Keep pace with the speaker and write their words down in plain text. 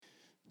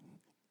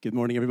Good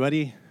morning,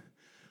 everybody.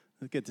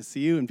 Good to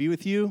see you and be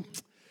with you.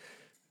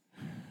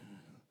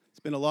 It's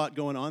been a lot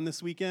going on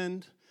this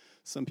weekend.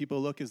 Some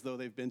people look as though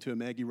they've been to a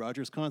Maggie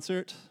Rogers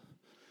concert.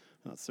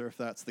 Not sure if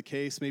that's the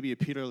case. Maybe a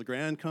Peter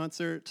LeGrand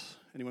concert.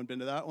 Anyone been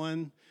to that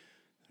one?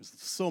 There's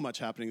so much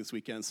happening this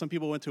weekend. Some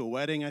people went to a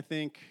wedding, I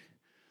think.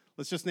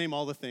 Let's just name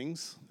all the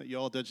things that you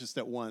all did just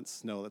at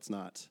once. No, let's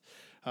not.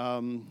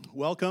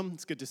 Welcome.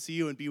 It's good to see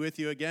you and be with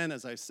you again.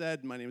 As I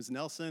said, my name is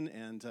Nelson,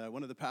 and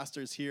one of the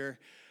pastors here.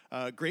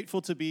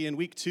 Grateful to be in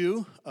week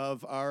 2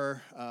 of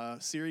our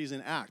series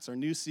in Acts, our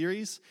new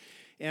series.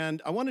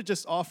 And I want to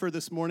just offer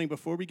this morning,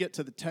 before we get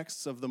to the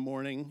texts of the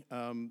morning,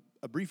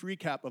 a brief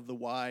recap of the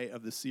why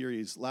of the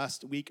series.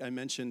 Last week I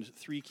mentioned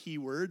 3 key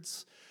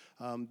words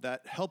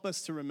that help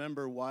us to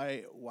remember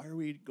why are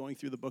we going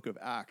through the book of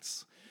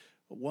Acts.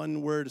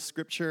 One word,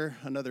 scripture,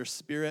 another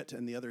spirit,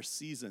 and the other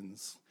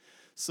seasons.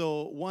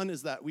 So one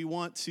is that we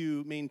want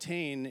to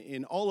maintain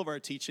in all of our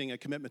teaching a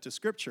commitment to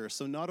Scripture.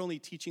 So not only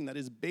teaching that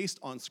is based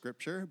on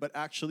Scripture, but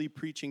actually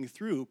preaching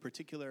through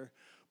particular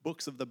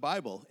books of the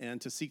Bible, and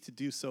to seek to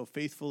do so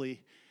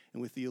faithfully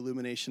and with the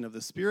illumination of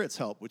the Spirit's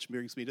help, which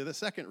brings me to the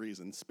second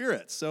reason,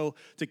 Spirit. So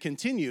to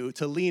continue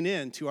to lean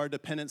in to our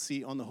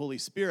dependency on the Holy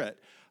Spirit.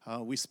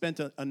 We spent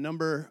a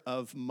number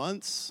of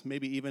months,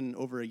 maybe even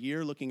over a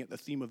year, looking at the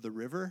theme of the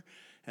river,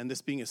 and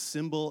this being a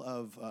symbol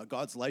of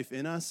God's life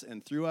in us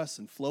and through us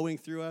and flowing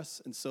through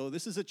us. And so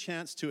this is a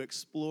chance to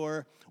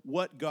explore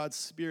what God's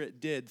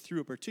Spirit did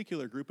through a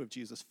particular group of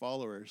Jesus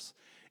followers,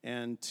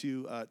 and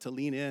to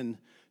lean in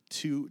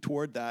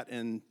toward that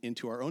and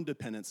into our own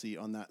dependency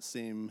on that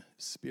same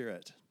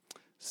Spirit.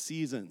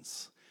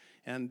 Seasons.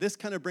 And this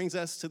kind of brings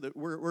us to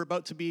we're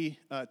about to be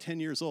 10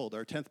 years old.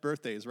 Our 10th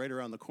birthday is right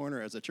around the corner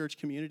as a church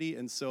community.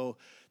 And so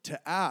to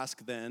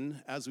ask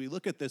then, as we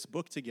look at this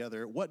book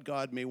together, what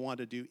God may want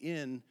to do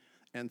in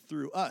and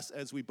through us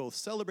as we both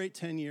celebrate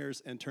 10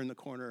 years and turn the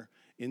corner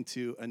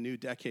into a new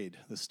decade.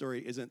 The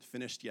story isn't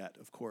finished yet,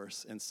 of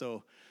course. And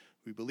so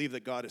we believe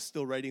that God is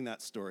still writing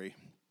that story.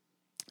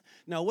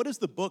 Now, what is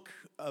the book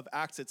of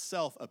Acts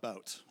itself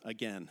about?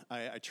 Again,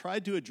 I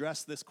tried to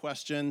address this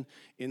question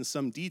in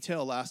some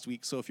detail last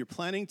week, so if you're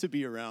planning to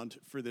be around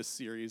for this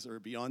series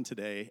or beyond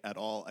today at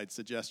all, I'd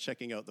suggest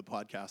checking out the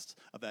podcast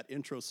of that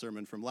intro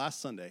sermon from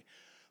last Sunday.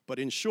 But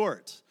in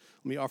short,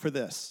 let me offer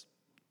this.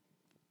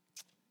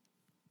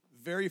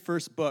 Very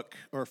first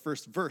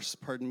verse,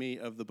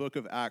 of the book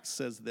of Acts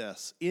says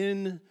this: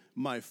 "In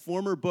my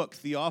former book,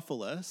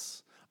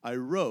 Theophilus, I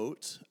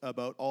wrote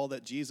about all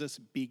that Jesus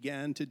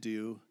began to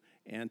do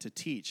and to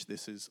teach."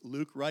 This is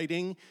Luke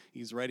writing.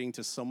 He's writing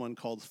to someone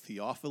called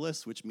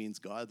Theophilus, which means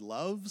God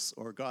loves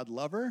or God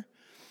lover.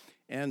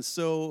 And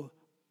so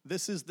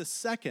this is the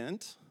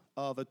second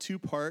of a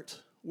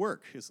 2-part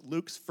work. It's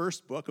Luke's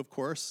first book, of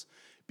course,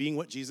 being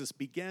what Jesus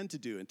began to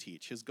do and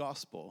teach, his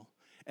gospel.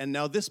 And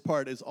now this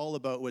part is all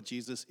about what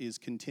Jesus is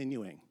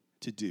continuing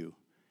to do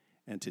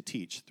and to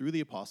teach through the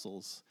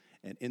apostles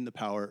and in the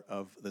power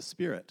of the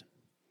Spirit.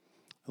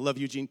 I love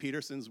Eugene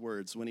Peterson's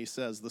words when he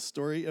says, "The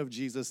story of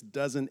Jesus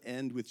doesn't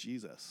end with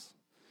Jesus.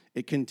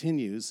 It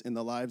continues in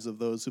the lives of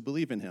those who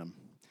believe in him.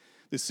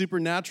 The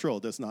supernatural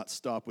does not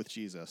stop with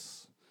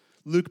Jesus."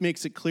 Luke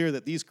makes it clear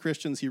that these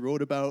Christians he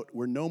wrote about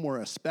were no more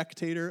a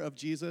spectator of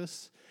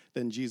Jesus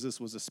than Jesus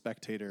was a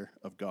spectator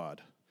of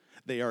God.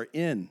 They are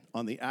in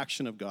on the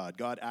action of God,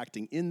 God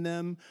acting in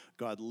them,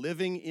 God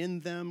living in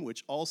them,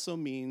 which also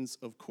means,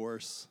 of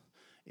course,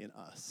 in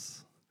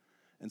us.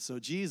 And so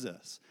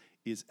Jesus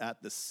is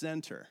at the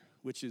center,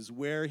 which is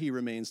where he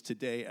remains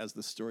today as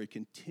the story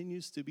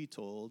continues to be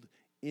told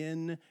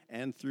in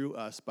and through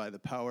us by the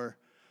power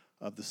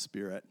of the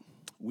Spirit.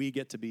 We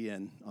get to be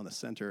in on the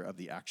center of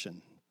the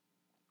action.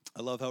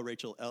 I love how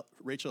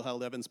Rachel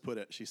Held Evans put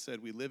it. She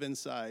said, "We live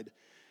inside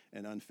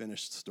an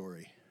unfinished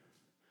story."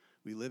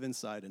 We live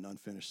inside an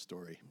unfinished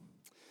story.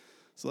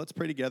 So let's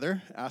pray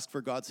together, ask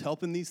for God's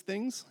help in these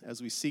things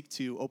as we seek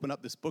to open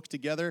up this book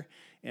together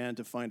and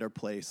to find our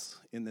place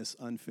in this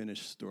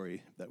unfinished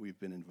story that we've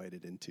been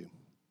invited into.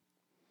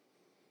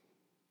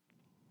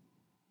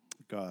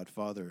 God,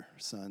 Father,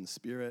 Son,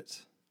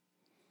 Spirit,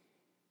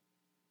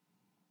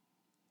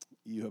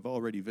 you have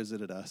already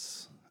visited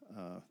us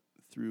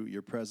through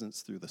your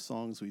presence, through the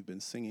songs we've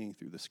been singing,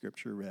 through the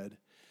scripture read,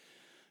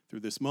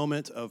 through this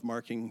moment of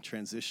marking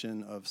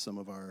transition of some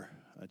of our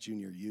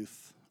junior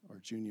youth or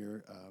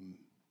junior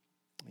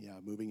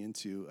moving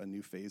into a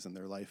new phase in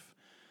their life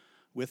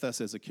with us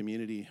as a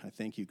community. I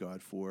thank you,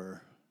 God,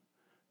 for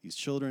these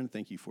children.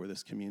 Thank you for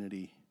this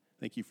community.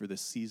 Thank you for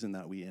this season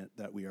that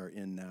we are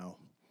in now.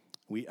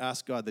 We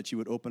ask, God, that you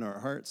would open our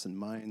hearts and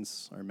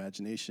minds, our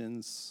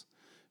imaginations,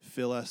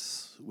 fill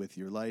us with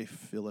your life,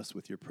 fill us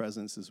with your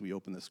presence as we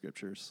open the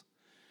scriptures.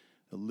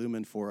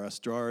 Illumine for us,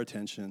 draw our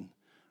attention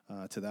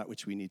to that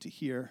which we need to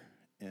hear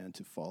and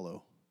to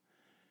follow.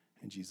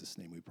 In Jesus'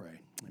 name we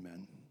pray.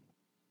 Amen.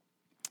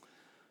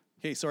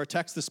 Okay, so our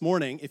text this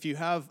morning, if you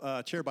have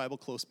a chair Bible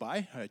close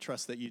by, I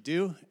trust that you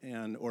do,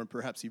 or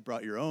perhaps you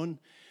brought your own,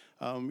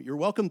 you're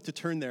welcome to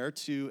turn there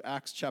to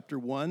Acts chapter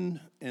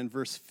 1 and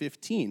verse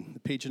 15. The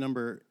page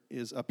number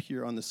is up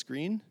here on the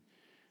screen.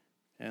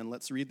 And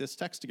let's read this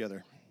text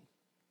together.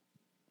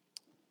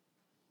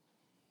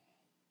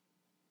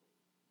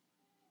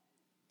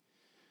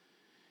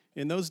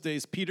 In those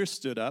days, Peter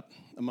stood up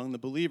among the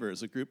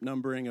believers, a group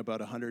numbering about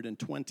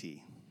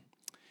 120,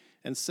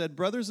 and said,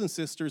 "Brothers and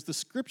sisters, the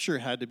scripture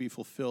had to be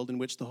fulfilled in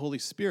which the Holy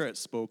Spirit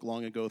spoke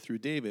long ago through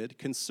David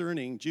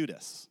concerning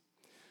Judas,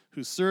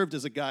 who served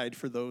as a guide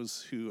for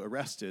those who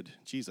arrested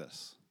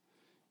Jesus.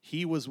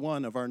 He was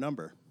one of our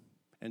number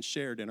and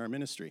shared in our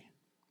ministry.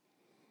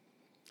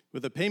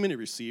 With the payment he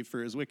received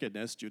for his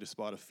wickedness, Judas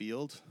bought a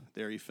field.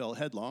 There he fell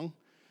headlong.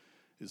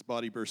 His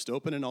body burst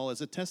open and all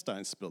his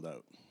intestines spilled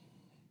out.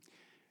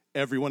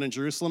 Everyone in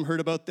Jerusalem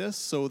heard about this,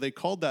 so they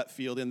called that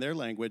field in their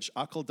language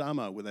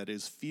Akeldama, that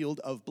is,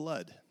 field of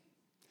blood.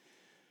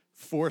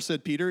 For,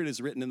 said Peter, it is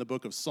written in the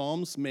book of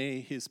Psalms,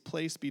 may his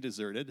place be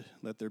deserted,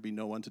 let there be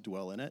no one to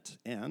dwell in it,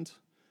 and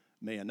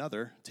may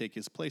another take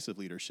his place of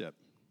leadership.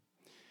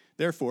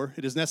 Therefore,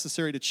 it is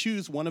necessary to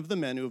choose one of the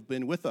men who have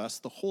been with us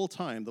the whole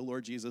time the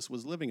Lord Jesus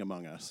was living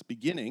among us,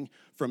 beginning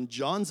from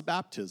John's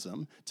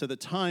baptism to the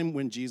time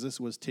when Jesus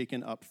was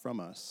taken up from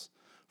us.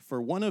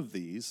 For one of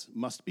these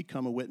must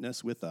become a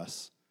witness with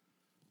us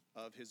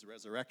of his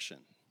resurrection.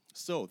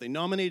 So they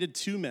nominated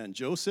 2 men,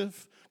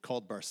 Joseph,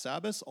 called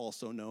Barsabbas,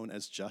 also known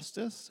as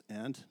Justus,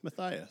 and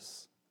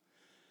Matthias.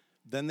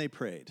 Then they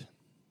prayed,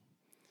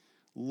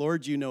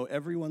 Lord, you know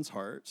everyone's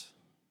heart.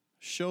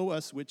 Show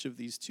us which of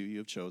these 2 you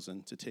have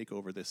chosen to take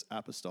over this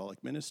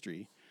apostolic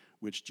ministry,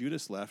 which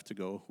Judas left to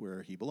go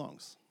where he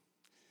belongs.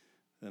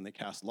 Then they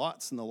cast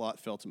lots, and the lot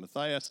fell to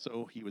Matthias,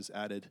 so he was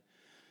added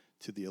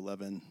to the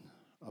 11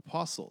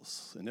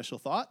 apostles. Initial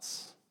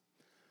thoughts?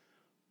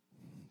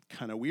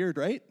 Kind of weird,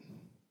 right?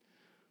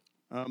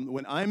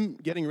 When I'm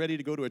getting ready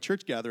to go to a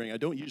church gathering, I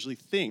don't usually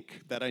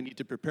think that I need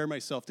to prepare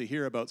myself to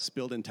hear about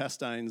spilled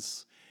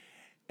intestines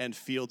and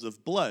fields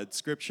of blood.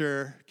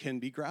 Scripture can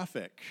be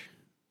graphic.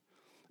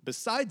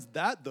 Besides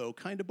that, though,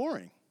 kind of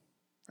boring,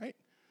 right?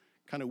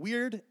 Kind of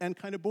weird and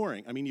kind of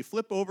boring. I mean, you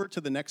flip over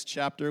to the next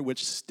chapter,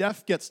 which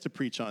Steph gets to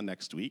preach on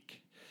next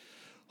week.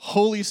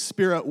 Holy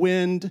Spirit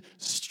wind,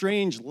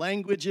 strange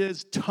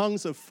languages,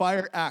 tongues of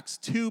fire, Acts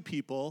 2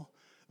 people.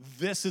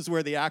 This is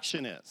where the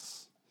action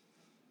is.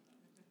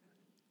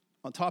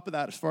 On top of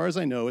that, as far as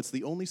I know, it's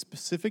the only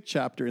specific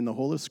chapter in the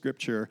whole of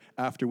Scripture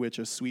after which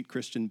a sweet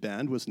Christian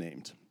band was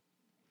named.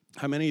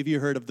 How many of you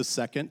heard of the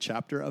 2nd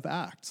chapter of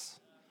Acts?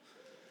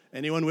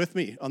 Anyone with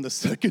me on the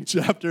 2nd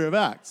chapter of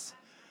Acts?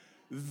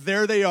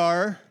 There they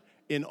are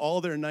in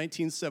all their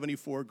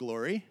 1974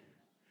 glory.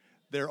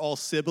 They're all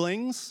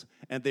siblings,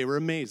 and they were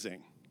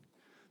amazing.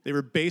 They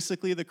were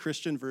basically the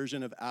Christian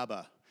version of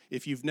ABBA.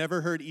 If you've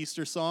never heard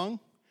Easter Song,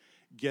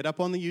 get up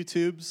on the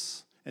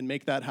YouTubes and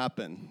make that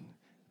happen.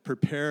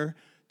 Prepare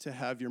to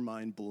have your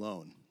mind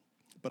blown.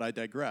 But I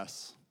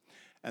digress.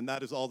 And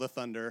that is all the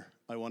thunder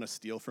I want to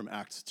steal from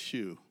Acts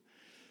 2.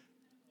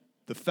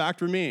 The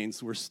fact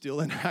remains, we're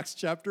still in Acts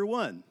chapter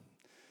 1.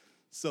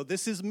 So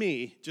this is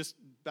me just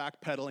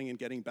backpedaling and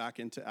getting back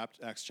into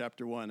Acts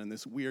chapter 1 and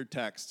this weird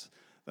text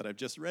that I've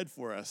just read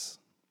for us.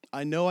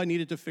 I know I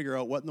needed to figure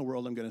out what in the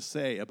world I'm going to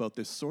say about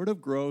this sort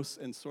of gross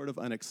and sort of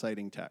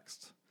unexciting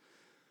text.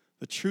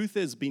 The truth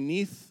is,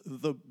 beneath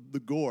the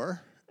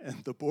gore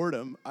and the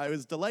boredom, I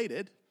was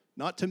delighted,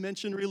 not to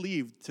mention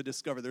relieved, to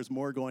discover there's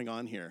more going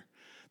on here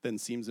than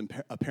seems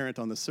apparent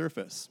on the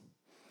surface.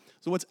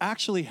 So what's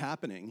actually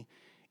happening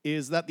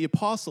is that the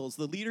apostles,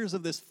 the leaders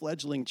of this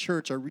fledgling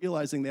church, are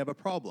realizing they have a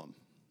problem.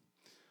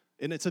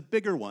 And it's a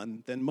bigger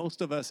one than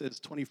most of us as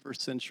 21st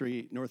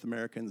century North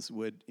Americans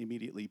would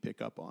immediately pick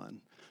up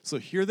on. So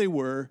here they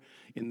were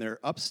in their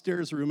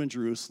upstairs room in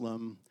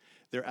Jerusalem.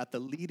 They're at the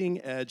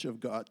leading edge of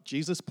God,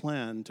 Jesus'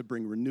 plan to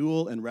bring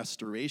renewal and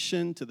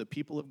restoration to the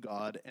people of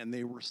God, and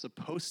they were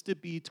supposed to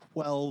be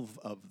 12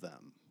 of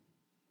them.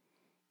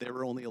 There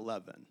were only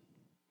 11.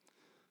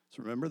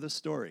 So remember the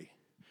story.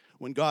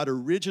 When God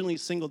originally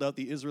singled out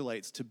the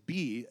Israelites to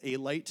be a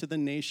light to the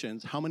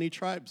nations, how many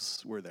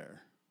tribes were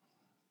there?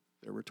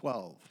 There were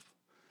 12.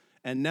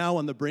 And now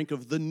on the brink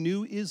of the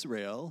new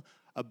Israel,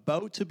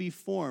 about to be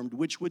formed,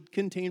 which would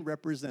contain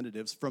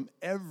representatives from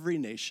every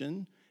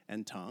nation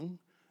and tongue,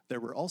 there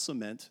were also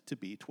meant to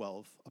be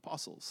 12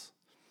 apostles.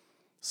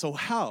 So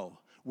how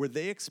were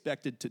they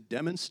expected to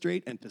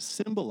demonstrate and to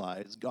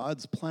symbolize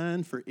God's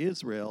plan for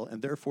Israel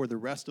and therefore the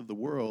rest of the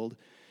world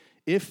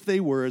if they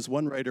were, as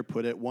one writer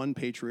put it, one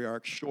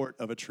patriarch short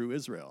of a true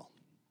Israel?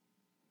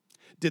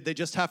 Did they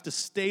just have to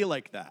stay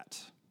like that?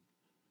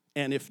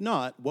 And if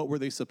not, what were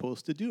they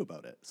supposed to do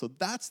about it? So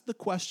that's the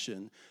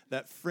question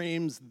that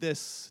frames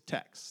this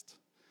text.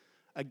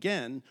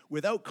 Again,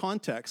 without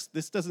context,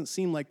 this doesn't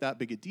seem like that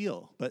big a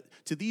deal. But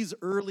to these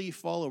early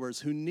followers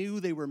who knew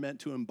they were meant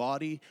to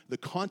embody the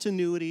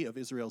continuity of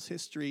Israel's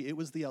history, it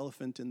was the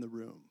elephant in the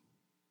room.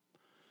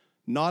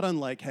 Not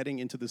unlike heading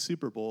into the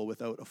Super Bowl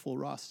without a full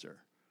roster.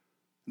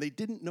 They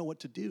didn't know what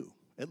to do,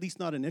 at least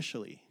not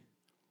initially,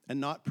 and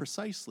not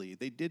precisely.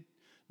 They did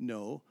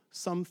know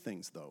some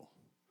things, though.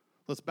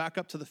 Let's back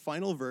up to the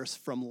final verse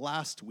from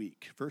last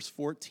week, verse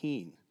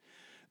 14.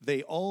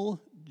 they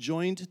all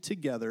joined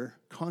together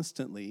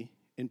constantly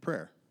in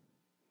prayer,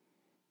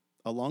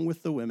 along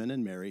with the women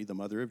and Mary, the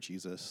mother of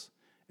Jesus,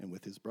 and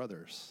with his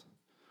brothers.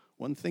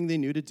 One thing they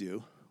knew to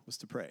do was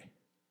to pray.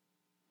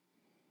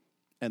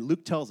 And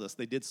Luke tells us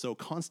they did so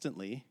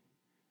constantly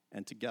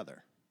and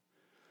together.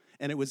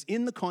 And it was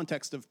in the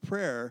context of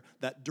prayer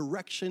that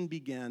direction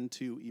began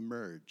to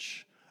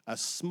emerge. A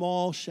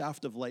small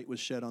shaft of light was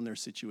shed on their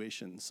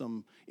situation,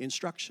 some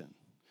instruction.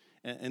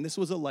 And this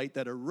was a light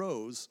that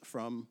arose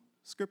from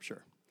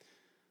Scripture.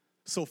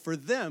 So for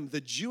them, the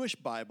Jewish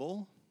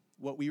Bible,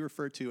 what we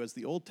refer to as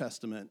the Old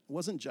Testament,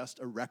 wasn't just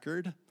a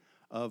record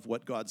of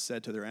what God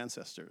said to their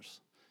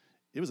ancestors.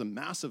 It was a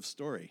massive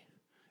story.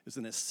 It was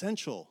an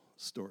essential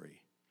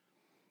story.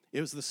 It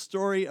was the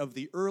story of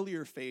the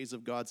earlier phase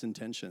of God's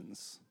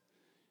intentions.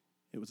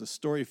 It was a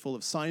story full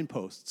of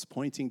signposts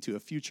pointing to a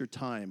future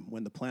time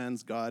when the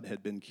plans God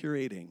had been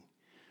curating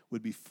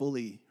would be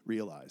fully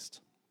realized.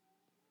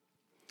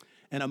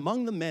 And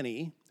among the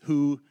many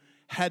who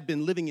had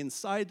been living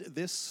inside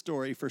this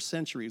story for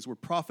centuries were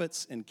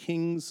prophets and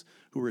kings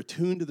who were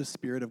attuned to the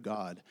Spirit of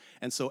God.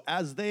 And so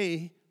as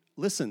they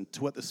listened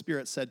to what the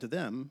Spirit said to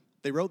them,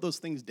 they wrote those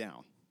things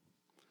down.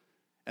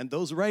 And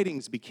those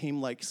writings became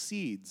like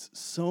seeds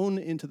sown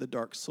into the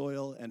dark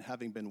soil, and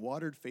having been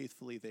watered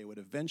faithfully, they would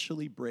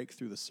eventually break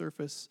through the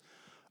surface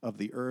of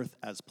the earth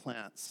as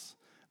plants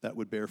that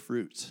would bear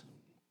fruit.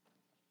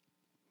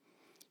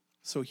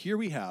 So here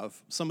we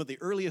have some of the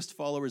earliest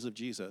followers of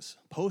Jesus,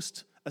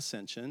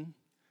 post-ascension,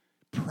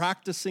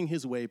 practicing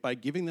his way by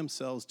giving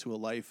themselves to a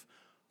life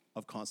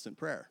of constant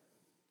prayer.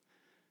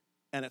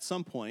 And at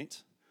some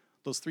point,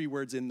 those three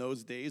words "in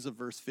those days" of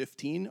verse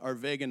 15 are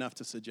vague enough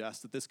to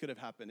suggest that this could have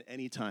happened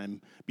any time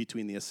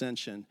between the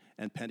Ascension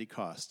and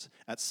Pentecost.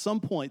 At some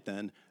point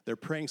then, they're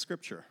praying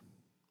Scripture.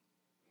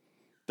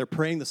 They're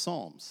praying the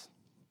Psalms.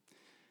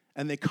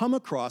 And they come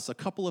across a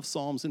couple of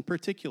Psalms in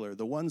particular,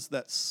 the ones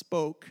that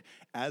spoke,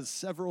 as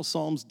several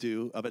Psalms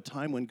do, of a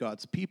time when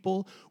God's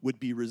people would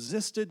be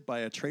resisted by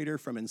a traitor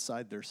from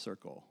inside their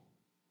circle.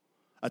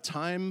 A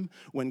time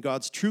when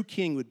God's true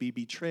king would be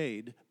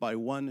betrayed by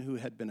one who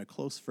had been a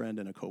close friend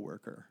and a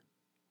coworker.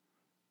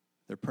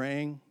 They're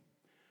praying,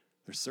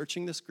 they're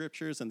searching the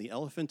Scriptures, and the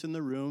elephant in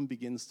the room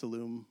begins to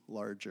loom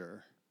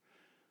larger.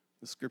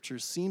 The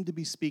Scriptures seem to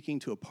be speaking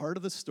to a part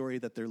of the story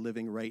that they're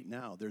living right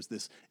now. There's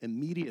this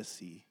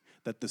immediacy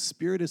that the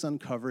Spirit is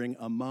uncovering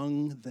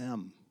among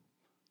them.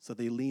 So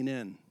they lean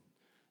in.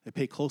 They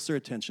pay closer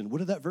attention. What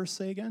did that verse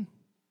say again?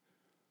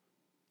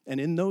 And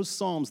in those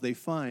Psalms, they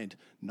find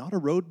not a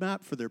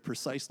roadmap for their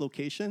precise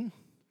location.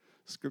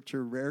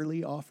 Scripture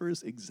rarely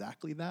offers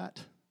exactly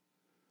that.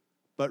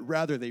 But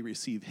rather, they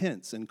receive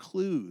hints and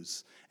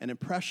clues and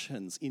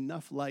impressions,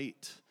 enough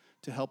light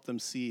to help them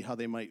see how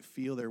they might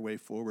feel their way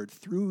forward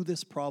through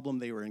this problem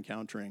they were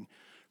encountering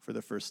for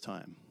the first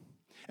time.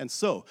 And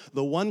so,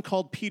 the one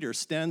called Peter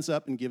stands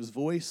up and gives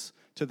voice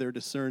to their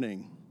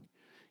discerning.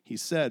 He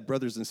said,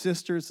 "Brothers and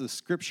sisters, the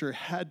Scripture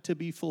had to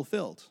be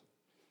fulfilled,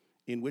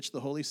 in which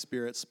the Holy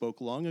Spirit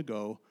spoke long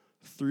ago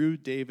through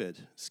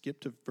David." Skip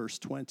to verse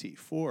 20.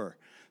 "For,"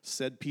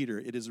 said Peter,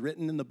 "it is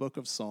written in the book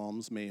of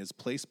Psalms, may his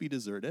place be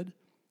deserted,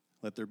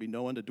 let there be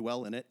no one to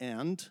dwell in it,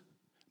 and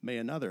may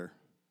another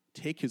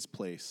take his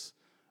place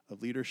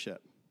of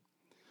leadership."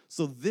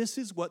 So this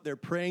is what their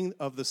praying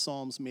of the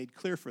Psalms made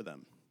clear for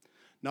them.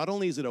 Not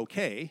only is it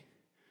okay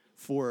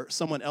for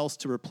someone else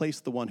to replace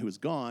the one who is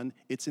gone,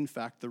 it's in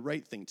fact the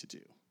right thing to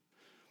do.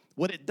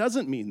 What it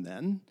doesn't mean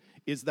then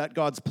is that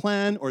God's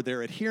plan or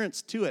their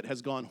adherence to it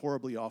has gone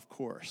horribly off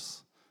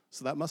course.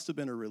 So that must have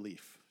been a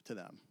relief to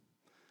them.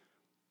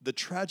 The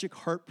tragic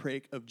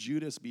heartbreak of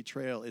Judas'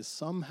 betrayal is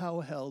somehow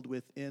held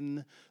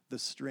within the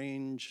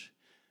strange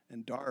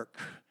and dark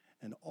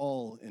and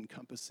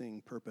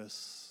all-encompassing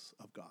purpose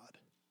of God.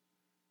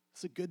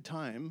 It's a good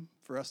time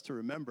for us to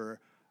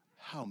remember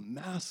how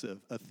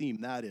massive a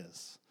theme that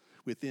is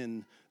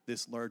within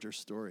this larger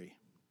story.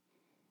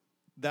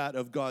 That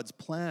of God's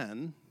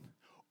plan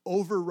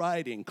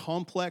overriding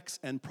complex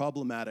and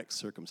problematic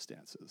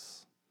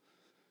circumstances.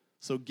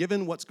 So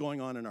given what's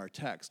going on in our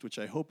text, which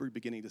I hope we're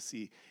beginning to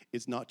see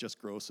is not just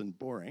gross and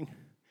boring,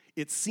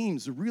 it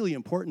seems really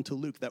important to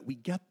Luke that we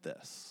get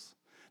this.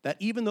 That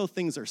even though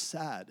things are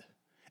sad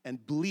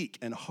and bleak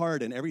and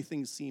hard and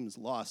everything seems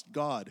lost,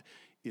 God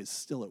is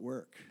still at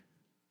work.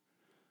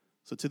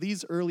 So to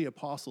these early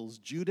apostles,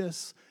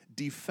 Judas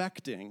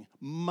defecting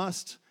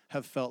must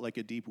have felt like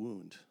a deep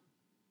wound.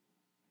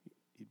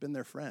 He'd been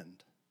their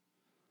friend.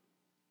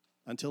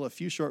 Until a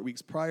few short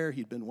weeks prior,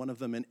 he'd been one of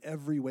them in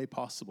every way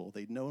possible.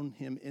 They'd known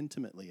him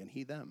intimately, and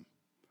he them.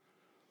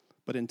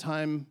 But in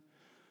time,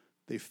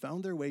 they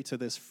found their way to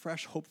this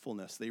fresh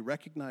hopefulness. They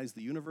recognized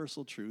the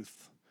universal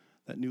truth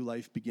that new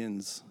life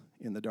begins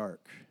in the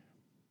dark.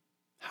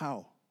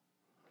 How?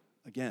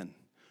 Again,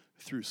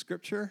 through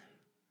Scripture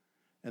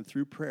and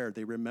through prayer,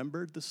 they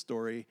remembered the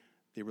story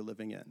they were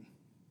living in.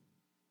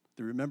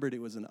 They remembered it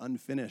was an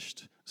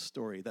unfinished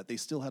story, that they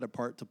still had a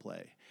part to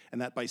play,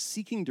 and that by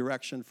seeking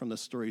direction from the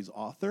story's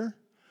author,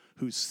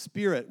 whose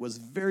spirit was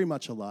very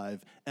much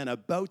alive and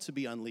about to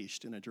be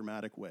unleashed in a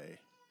dramatic way,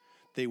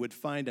 they would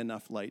find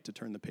enough light to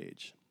turn the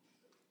page.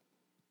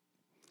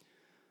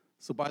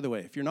 So by the way,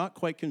 if you're not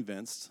quite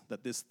convinced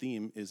that this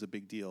theme is a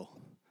big deal,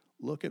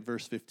 look at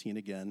verse 15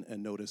 again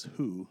and notice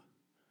who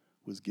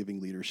was giving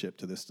leadership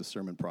to this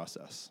discernment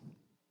process.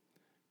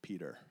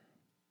 Peter.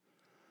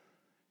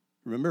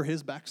 Remember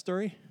his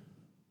backstory?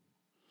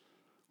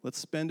 Let's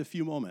spend a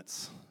few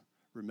moments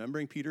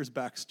remembering Peter's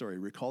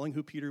backstory, recalling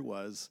who Peter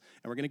was,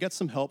 and we're going to get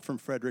some help from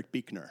Frederick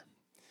Buechner.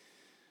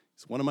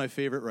 He's one of my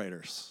favorite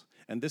writers,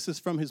 and this is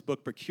from his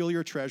book,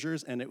 Peculiar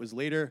Treasures, and it was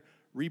later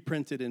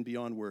reprinted in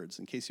Beyond Words.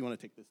 In case you want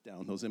to take this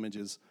down, those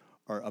images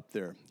are up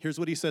there. Here's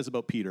what he says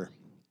about Peter.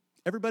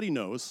 Everybody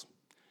knows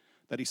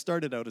that he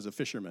started out as a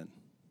fisherman.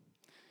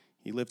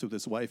 He lived with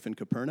his wife in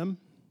Capernaum,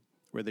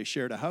 where they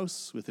shared a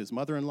house with his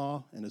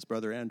mother-in-law and his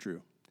brother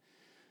Andrew.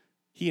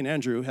 He and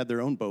Andrew had their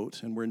own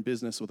boat and were in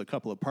business with a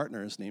couple of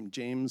partners named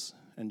James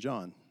and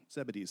John,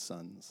 Zebedee's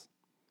sons.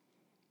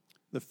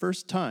 The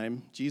first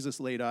time Jesus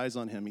laid eyes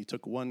on him, he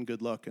took one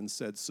good look and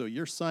said, "So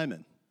you're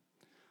Simon,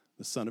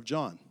 the son of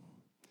John."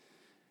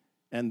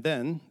 And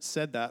then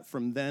said that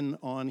from then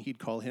on he'd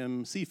call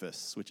him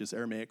Cephas, which is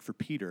Aramaic for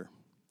Peter,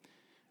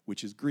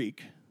 which is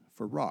Greek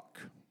for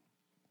rock.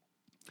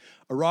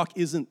 A rock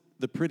isn't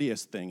the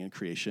prettiest thing in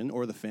creation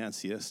or the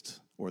fanciest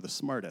or the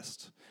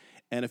smartest.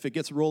 And if it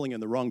gets rolling in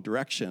the wrong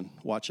direction,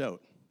 watch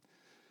out.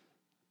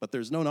 But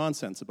there's no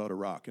nonsense about a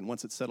rock, and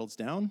once it settles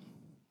down,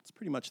 it's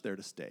pretty much there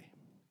to stay.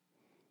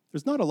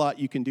 There's not a lot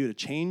you can do to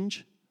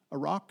change a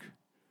rock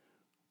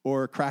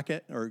or crack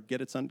it or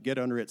get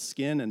under its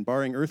skin, and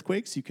barring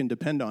earthquakes, you can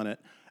depend on it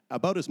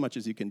about as much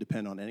as you can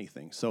depend on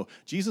anything. So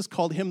Jesus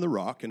called him the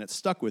rock, and it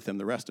stuck with him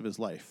the rest of his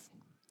life.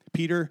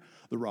 Peter,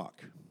 the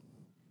rock.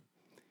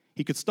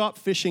 He could stop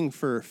fishing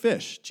for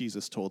fish,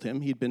 Jesus told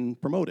him. He'd been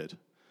promoted.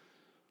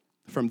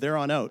 From there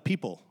on out,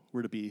 people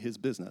were to be his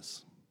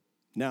business.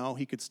 Now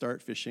he could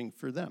start fishing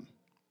for them.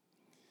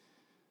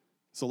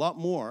 It's a lot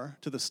more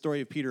to the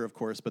story of Peter, of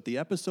course, but the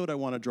episode I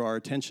want to draw our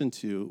attention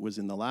to was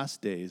in the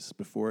last days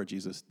before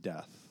Jesus'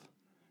 death.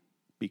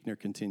 Buechner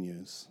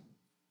continues.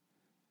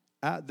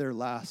 At their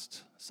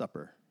last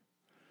supper,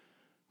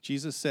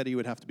 Jesus said he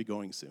would have to be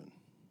going soon.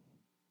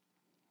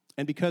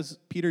 And because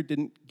Peter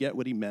didn't get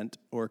what he meant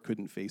or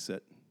couldn't face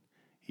it,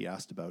 he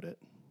asked about it.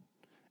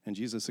 And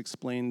Jesus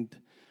explained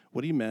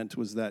what he meant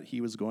was that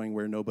he was going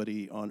where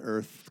nobody on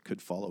earth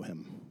could follow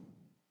him.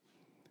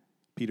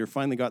 Peter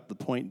finally got the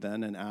point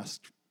then and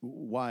asked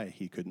why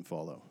he couldn't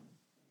follow.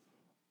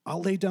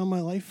 "I'll lay down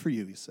my life for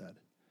you," he said.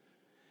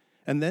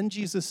 And then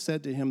Jesus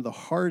said to him the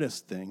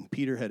hardest thing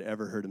Peter had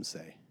ever heard him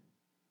say.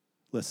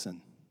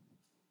 Listen,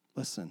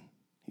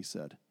 he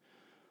said.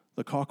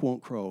 "The cock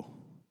won't crow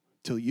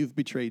till you've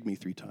betrayed me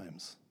 3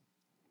 times.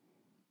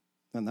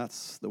 And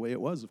that's the way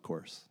it was, of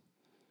course.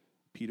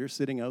 Peter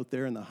sitting out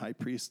there in the high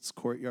priest's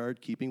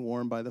courtyard, keeping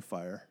warm by the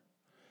fire,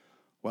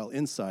 while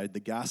inside the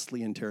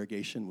ghastly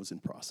interrogation was in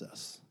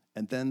process.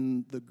 And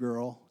then the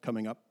girl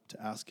coming up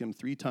to ask him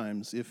 3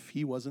 times if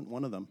he wasn't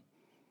one of them,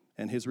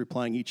 and his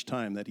replying each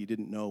time that he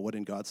didn't know what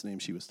in God's name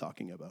she was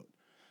talking about.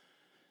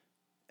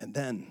 And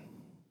then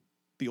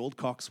the old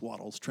cock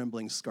swaddles,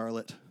 trembling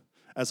scarlet,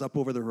 as up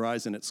over the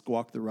horizon it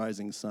squawked the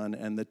rising sun,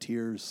 and the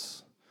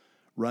tears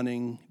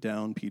running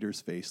down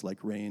Peter's face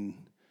like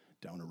rain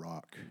down a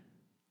rock.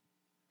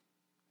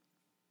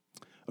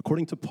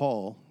 According to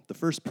Paul, the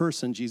first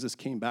person Jesus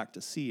came back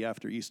to see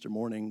after Easter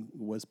morning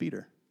was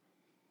Peter.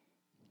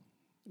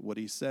 What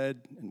he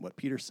said and what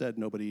Peter said,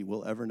 nobody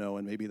will ever know,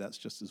 and maybe that's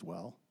just as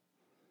well.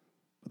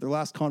 But their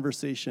last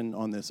conversation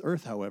on this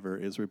earth, however,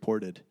 is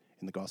reported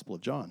in the Gospel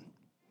of John.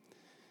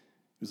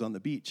 It was on the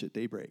beach at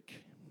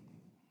daybreak.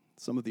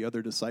 Some of the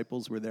other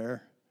disciples were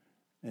there,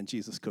 and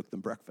Jesus cooked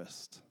them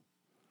breakfast.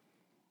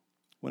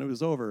 When it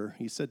was over,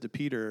 he said to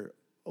Peter,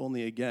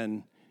 only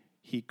again,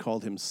 he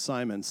called him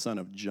Simon, son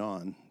of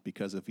John,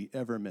 because if he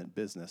ever meant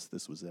business,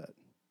 this was it.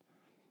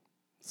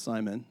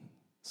 "Simon,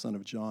 son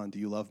of John, do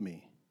you love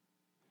me?"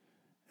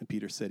 And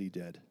Peter said he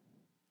did.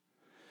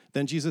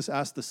 Then Jesus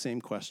asked the same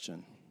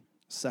question,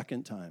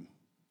 2nd time,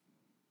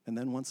 and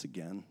then once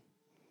again.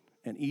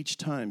 And each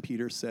time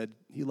Peter said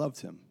he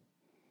loved him,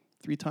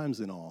 3 times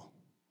in all,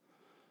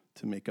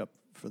 to make up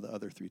for the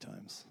other 3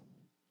 times.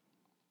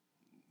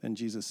 Then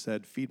Jesus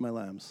said, "Feed my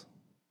lambs,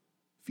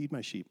 feed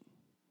my sheep."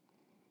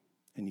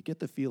 And you get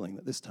the feeling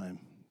that this time,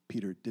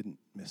 Peter didn't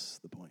miss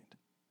the point.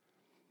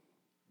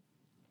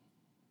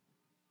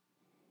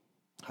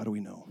 How do we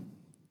know?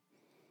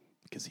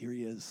 Because here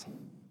he is,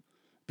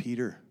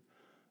 Peter,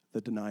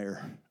 the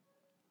denier,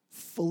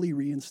 fully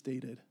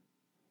reinstated,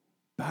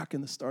 back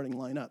in the starting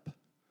lineup, in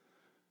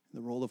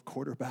the role of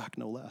quarterback,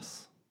 no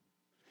less.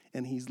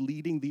 And he's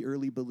leading the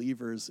early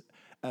believers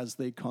as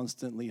they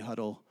constantly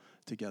huddle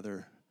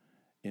together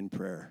in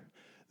prayer.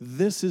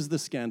 This is the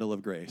scandal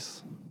of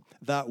grace.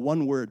 That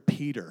one word,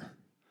 Peter,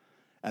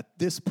 at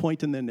this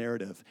point in the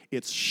narrative,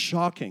 it's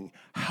shocking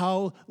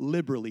how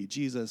liberally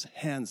Jesus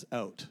hands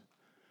out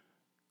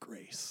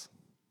grace.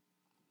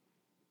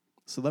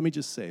 So let me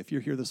just say, if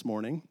you're here this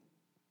morning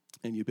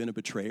and you've been a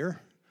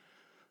betrayer,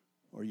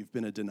 or you've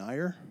been a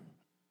denier,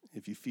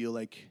 if you feel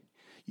like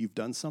you've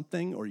done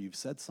something, or you've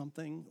said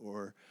something,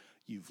 or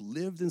you've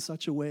lived in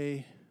such a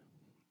way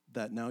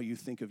that now you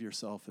think of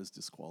yourself as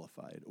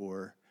disqualified,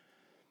 or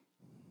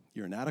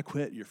you're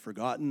inadequate, you're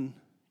forgotten,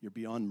 you're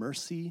beyond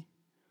mercy,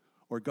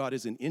 or God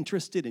isn't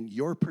interested in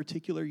your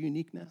particular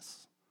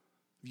uniqueness,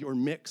 your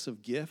mix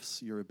of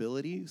gifts, your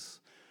abilities,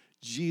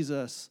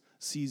 Jesus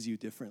sees you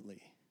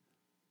differently.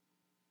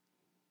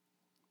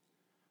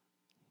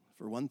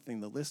 For one thing,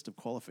 the list of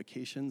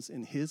qualifications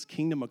in his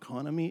kingdom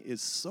economy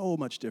is so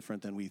much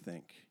different than we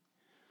think.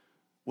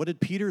 What did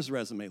Peter's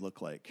resume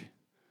look like?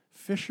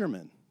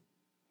 Fisherman,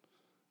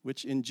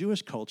 which in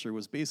Jewish culture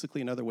was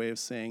basically another way of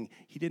saying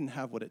he didn't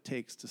have what it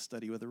takes to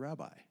study with a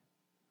rabbi.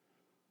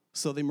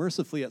 So they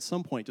mercifully at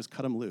some point just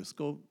cut him loose.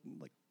 Go,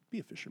 be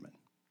a fisherman.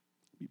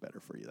 Be better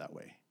for you that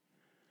way.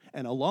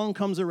 And along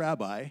comes a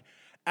rabbi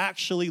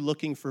actually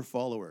looking for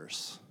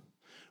followers,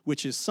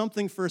 which is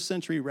something first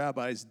century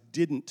rabbis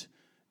didn't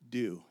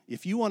do.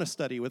 If you want to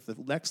study with the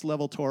next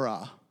level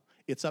Torah,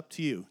 it's up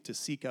to you to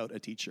seek out a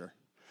teacher.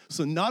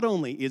 So not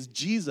only is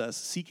Jesus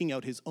seeking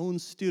out his own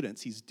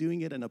students, he's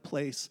doing it in a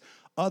place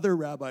other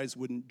rabbis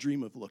wouldn't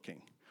dream of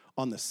looking,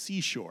 on the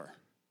seashore,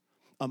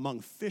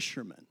 among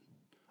fishermen,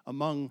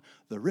 among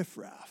the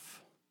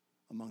riffraff,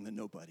 among the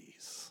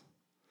nobodies.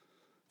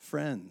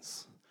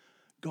 Friends,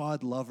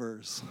 God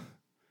lovers,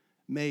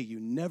 may you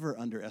never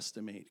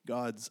underestimate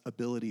God's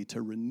ability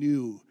to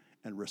renew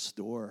and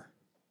restore,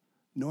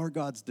 nor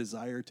God's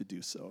desire to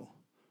do so.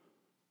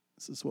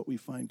 This is what we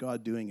find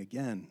God doing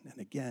again and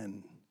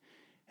again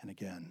and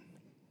again.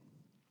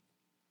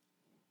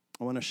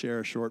 I want to share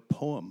a short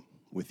poem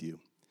with you.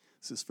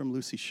 This is from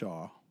Lucy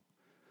Shaw,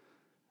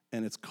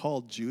 and it's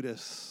called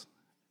Judas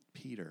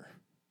Peter.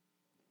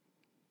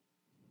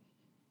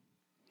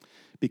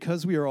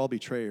 Because we are all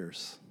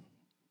betrayers,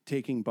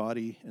 taking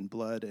body and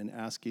blood and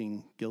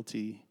asking,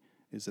 guilty,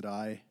 is it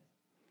I?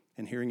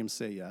 And hearing him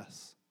say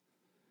yes,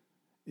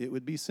 it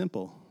would be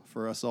simple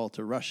for us all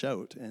to rush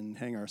out and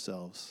hang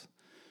ourselves.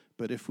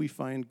 But if we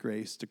find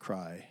grace to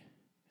cry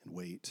and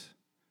wait,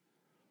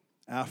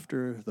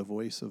 after the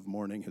voice of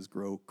mourning has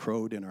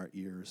crowed in our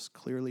ears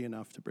clearly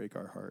enough to break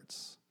our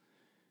hearts,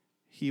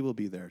 he will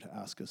be there to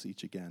ask us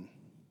each again,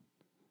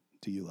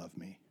 do you love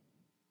me?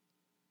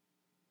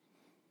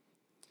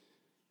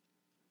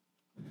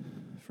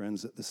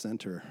 Friends, at the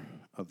center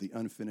of the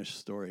unfinished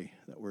story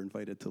that we're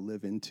invited to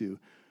live into,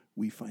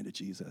 we find a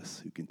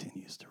Jesus who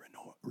continues to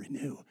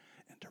renew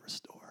and to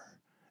restore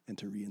and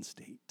to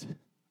reinstate.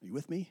 Are you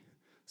with me?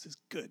 This is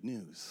good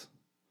news.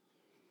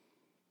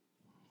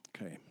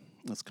 Okay,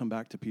 let's come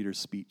back to Peter's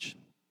speech.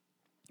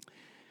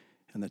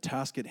 And the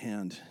task at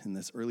hand in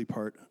this early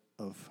part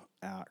of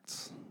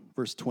Acts.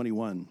 Verse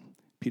 21,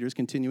 Peter's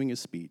continuing his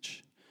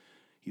speech.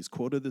 He's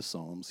quoted the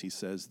Psalms. He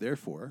says,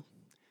 therefore,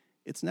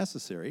 it's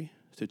necessary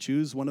to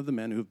choose one of the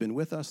men who have been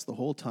with us the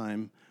whole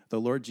time the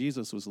Lord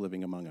Jesus was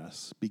living among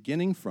us,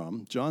 beginning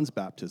from John's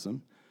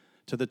baptism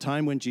to the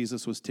time when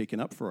Jesus was taken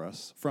up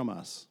from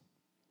us.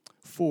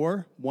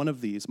 For one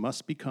of these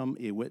must become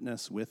a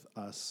witness with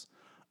us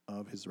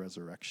of his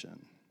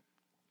resurrection.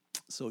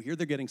 So here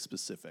they're getting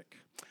specific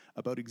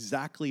about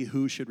exactly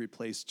who should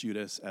replace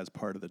Judas as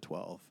part of the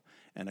 12.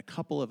 And a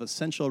couple of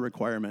essential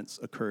requirements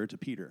occur to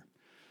Peter.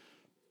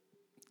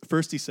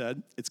 First, he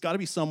said, it's got to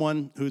be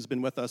someone who's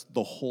been with us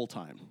the whole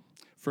time,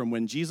 from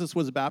when Jesus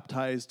was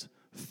baptized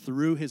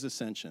through his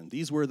ascension.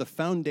 These were the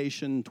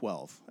foundation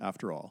 12,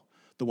 after all,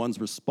 the ones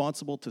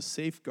responsible to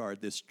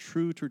safeguard this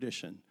true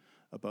tradition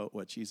about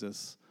what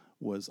Jesus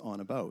was on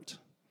about.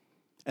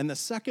 And the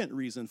second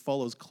reason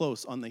follows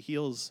close on the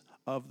heels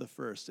of the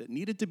first. It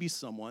needed to be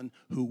someone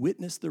who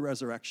witnessed the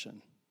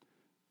resurrection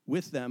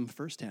with them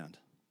firsthand.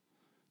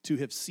 To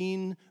have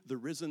seen the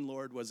risen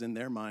Lord was in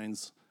their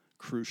minds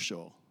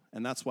crucial.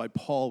 And that's why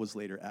Paul was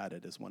later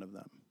added as one of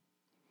them.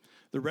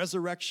 The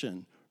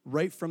resurrection,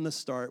 right from the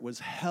start, was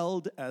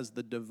held as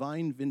the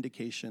divine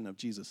vindication of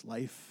Jesus'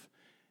 life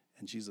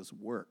and Jesus'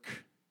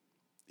 work.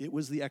 It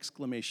was the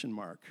exclamation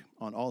mark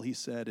on all he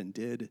said and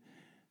did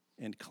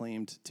and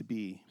claimed to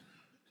be.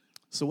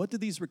 So what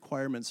did these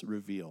requirements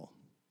reveal?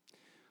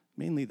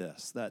 Mainly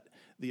this, that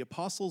the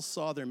apostles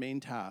saw their main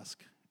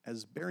task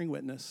as bearing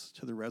witness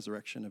to the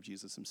resurrection of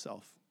Jesus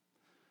himself.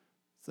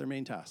 It's their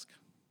main task.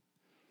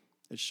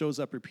 It shows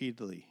up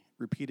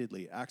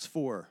repeatedly. Acts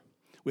 4,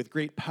 with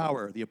great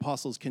power, the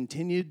apostles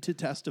continued to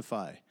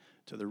testify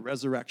to the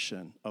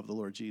resurrection of the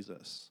Lord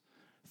Jesus.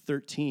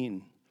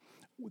 13,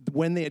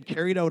 when they had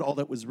carried out all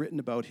that was written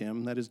about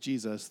him, that is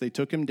Jesus, they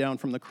took him down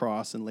from the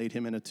cross and laid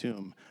him in a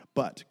tomb.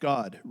 But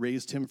God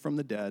raised him from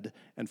the dead,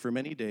 and for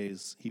many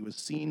days he was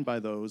seen by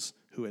those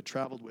who had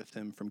traveled with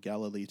him from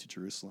Galilee to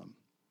Jerusalem.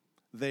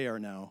 They are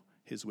now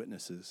his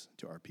witnesses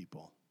to our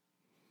people.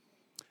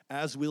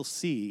 As we'll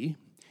see,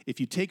 if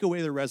you take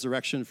away the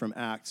resurrection from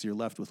Acts, you're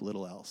left with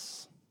little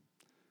else.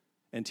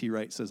 N.T.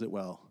 Wright says it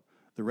well.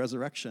 The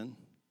resurrection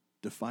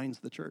defines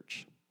the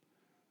church.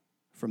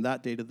 From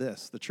that day to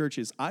this, the church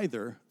is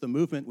either the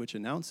movement which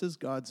announces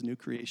God's new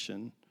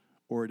creation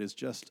or it is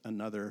just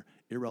another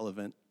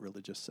irrelevant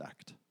religious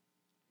sect.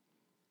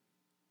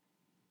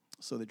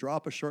 So they draw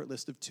up a short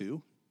list of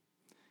 2,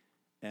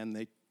 and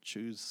they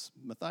choose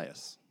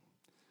Matthias.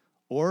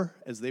 Or,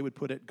 as they would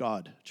put it,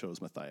 God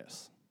chose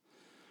Matthias.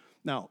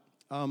 Now,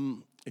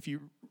 if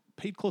you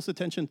paid close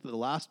attention to the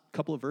last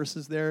couple of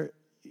verses there,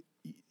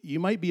 you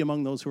might be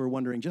among those who are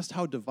wondering just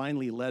how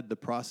divinely led the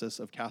process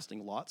of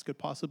casting lots could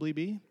possibly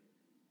be.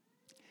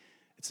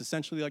 It's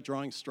essentially like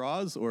drawing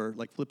straws or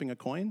like flipping a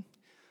coin.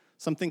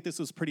 Some think this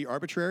was pretty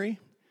arbitrary.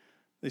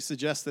 They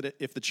suggest that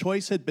if the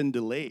choice had been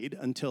delayed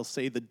until,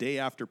 say, the day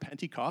after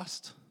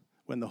Pentecost,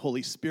 when the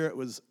Holy Spirit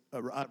was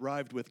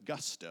arrived with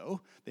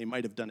gusto, they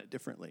might have done it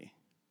differently.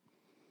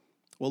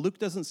 Well, Luke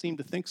doesn't seem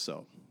to think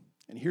so.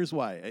 And here's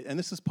why. And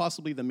this is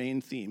possibly the main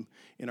theme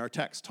in our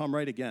text. Tom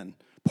Wright again.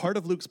 Part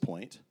of Luke's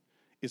point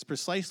is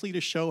precisely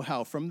to show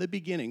how, from the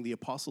beginning, the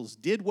apostles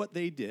did what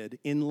they did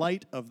in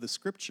light of the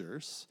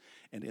scriptures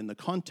and in the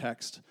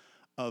context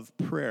of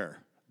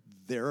prayer.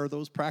 There are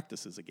those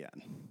practices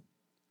again.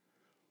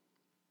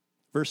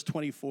 Verse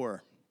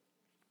 24.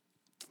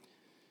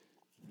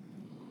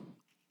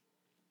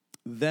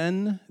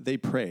 Then they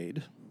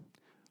prayed,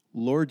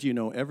 Lord, you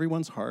know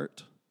everyone's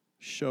heart.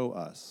 Show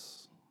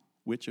us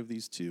which of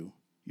these 2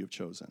 you have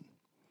chosen.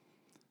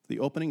 The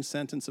opening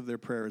sentence of their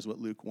prayer is what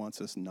Luke wants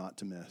us not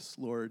to miss.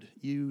 Lord,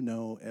 you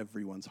know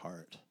everyone's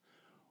heart.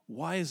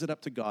 Why is it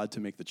up to God to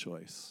make the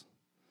choice?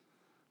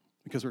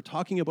 Because we're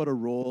talking about a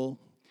role,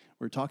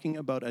 we're talking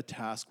about a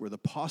task where the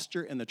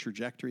posture and the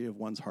trajectory of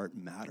one's heart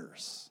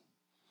matters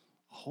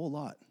a whole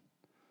lot.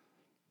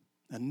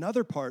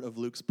 Another part of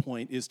Luke's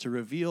point is to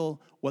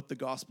reveal what the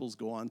Gospels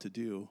go on to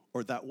do,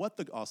 or that what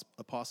the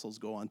apostles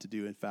go on to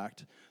do, in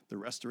fact, the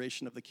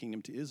restoration of the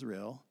kingdom to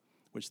Israel,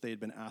 which they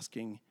had been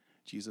asking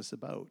Jesus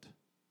about.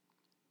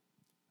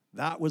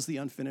 That was the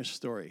unfinished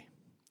story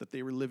that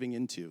they were living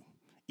into,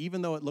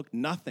 even though it looked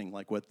nothing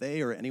like what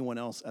they or anyone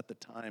else at the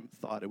time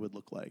thought it would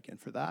look like. And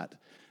for that,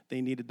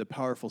 they needed the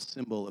powerful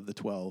symbol of the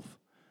 12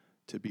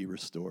 to be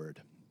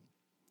restored.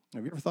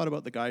 Have you ever thought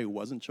about the guy who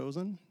wasn't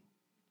chosen?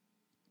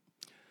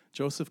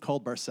 Joseph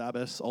called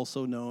Barsabbas,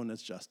 also known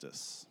as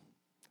Justus.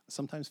 I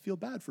sometimes feel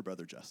bad for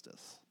Brother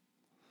Justus.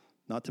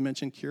 Not to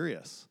mention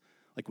curious.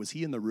 Like, was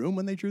he in the room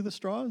when they drew the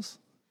straws?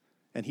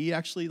 And he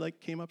actually,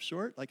 came up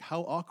short?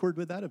 How awkward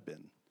would that have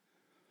been?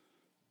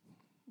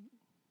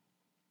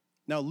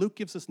 Now, Luke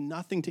gives us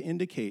nothing to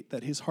indicate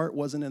that his heart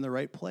wasn't in the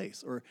right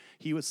place or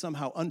he was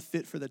somehow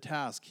unfit for the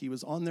task. He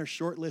was on their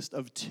short list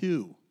of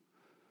 2.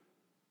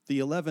 The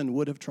 11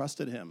 would have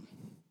trusted him.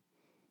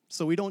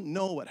 So we don't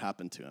know what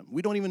happened to him.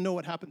 We don't even know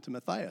what happened to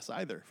Matthias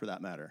either, for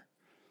that matter.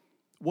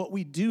 What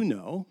we do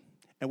know,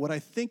 and what I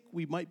think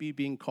we might be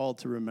being called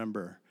to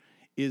remember,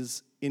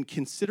 is in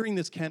considering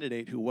this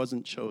candidate who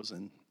wasn't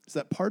chosen, is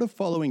that part of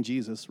following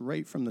Jesus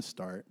right from the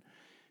start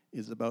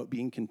is about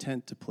being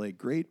content to play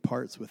great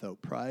parts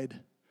without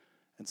pride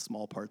and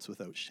small parts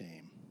without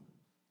shame.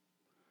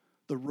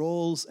 The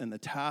roles and the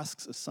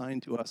tasks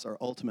assigned to us are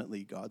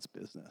ultimately God's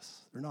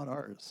business. They're not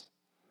ours.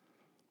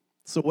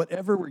 So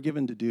whatever we're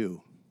given to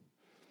do,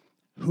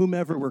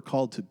 whomever we're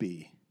called to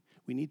be,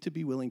 we need to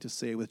be willing to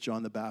say with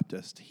John the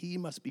Baptist, he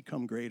must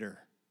become greater,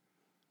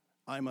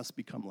 I must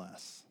become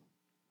less.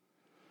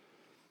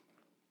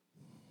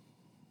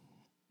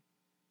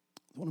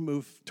 I want to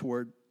move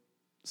toward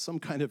some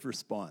kind of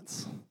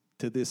response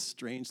to this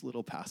strange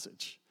little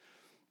passage.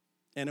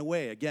 In a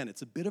way, again,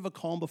 it's a bit of a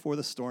calm before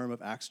the storm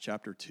of Acts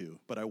chapter 2,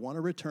 but I want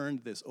to return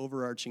to this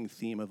overarching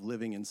theme of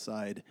living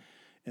inside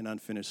an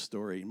unfinished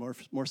story.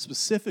 More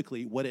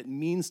specifically, what it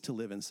means to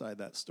live inside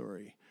that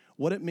story,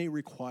 what it may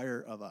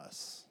require of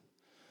us.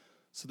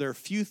 So there are a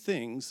few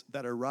things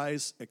that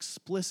arise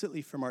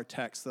explicitly from our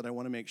text that I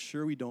want to make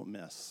sure we don't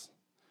miss.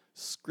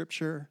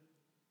 Scripture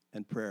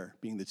and prayer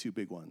being the 2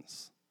 big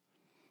ones.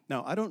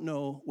 Now, I don't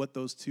know what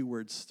those 2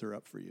 words stir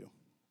up for you.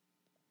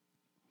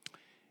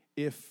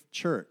 If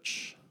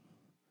church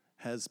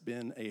has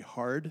been a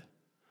hard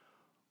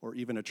or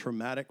even a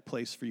traumatic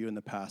place for you in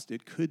the past,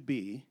 it could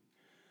be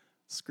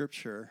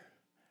Scripture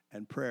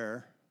and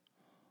prayer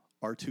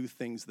are 2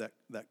 things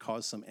that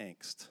cause some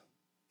angst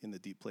in the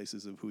deep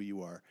places of who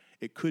you are.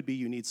 It could be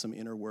you need some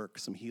inner work,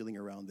 some healing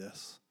around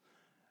this.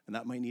 And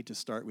that might need to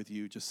start with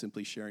you just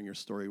simply sharing your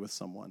story with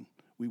someone.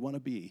 We want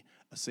to be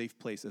a safe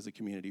place as a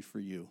community for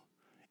you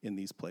in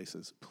these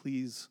places.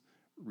 Please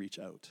reach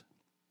out.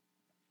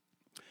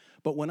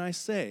 But when I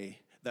say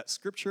that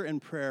Scripture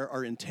and prayer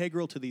are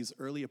integral to these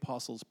early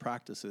apostles'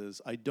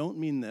 practices, I don't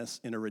mean this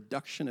in a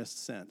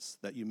reductionist sense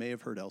that you may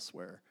have heard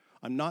elsewhere.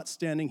 I'm not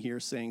standing here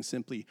saying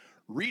simply,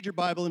 read your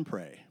Bible and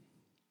pray.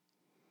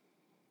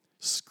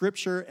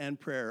 Scripture and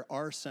prayer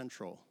are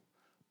central,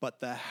 but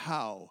the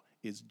how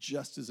is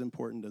just as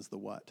important as the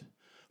what.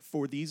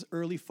 For these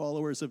early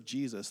followers of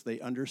Jesus, they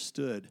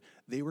understood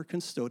they were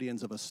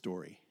custodians of a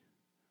story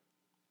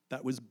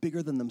that was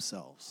bigger than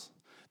themselves.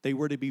 They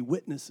were to be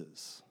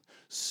witnesses,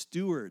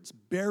 stewards,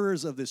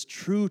 bearers of this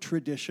true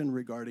tradition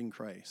regarding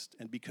Christ.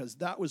 And because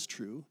that was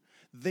true,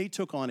 they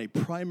took on a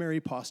primary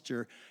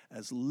posture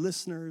as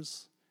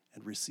listeners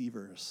and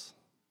receivers.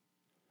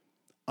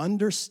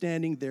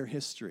 understanding their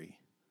history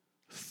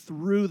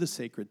through the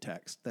sacred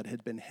text that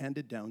had been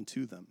handed down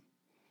to them.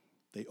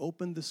 They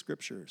opened the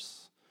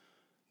scriptures,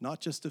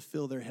 not just to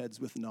fill their heads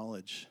with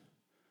knowledge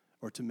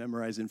or to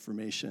memorize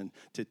information,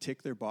 to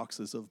tick their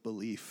boxes of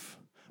belief,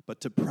 but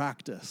to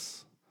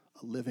practice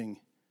a living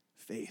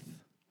faith.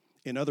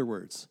 In other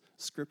words,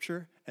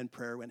 scripture and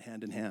prayer went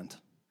hand in hand.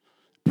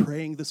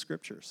 Praying the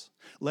scriptures,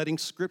 letting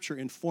scripture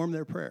inform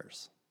their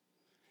prayers.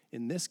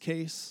 In this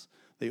case,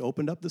 they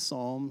opened up the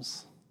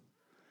Psalms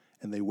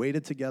and they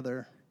waited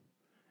together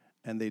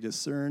and they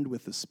discerned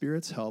with the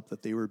Spirit's help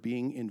that they were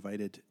being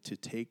invited to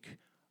take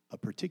a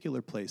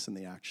particular place in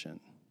the action.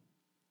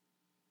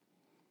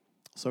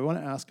 So I want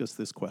to ask us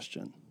this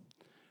question.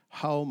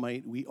 How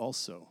might we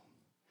also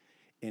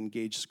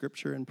engage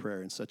scripture and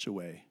prayer in such a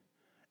way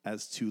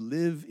as to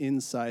live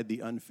inside the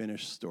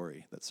unfinished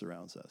story that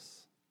surrounds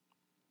us?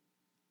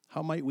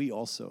 How might we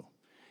also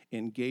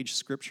engage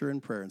scripture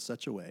and prayer in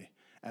such a way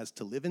as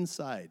to live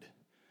inside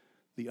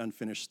the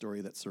unfinished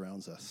story that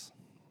surrounds us?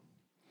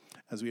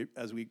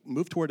 As we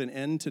move toward an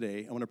end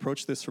today, I want to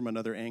approach this from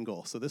another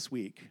angle. So this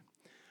week,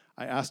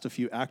 I asked a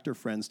few actor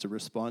friends to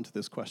respond to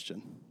this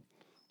question.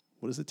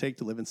 What does it take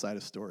to live inside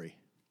a story?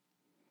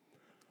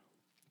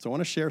 So I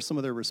want to share some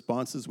of their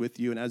responses with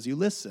you, and as you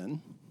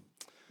listen,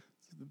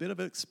 it's a bit of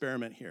an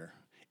experiment here.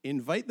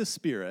 Invite the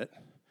Spirit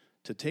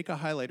to take a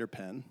highlighter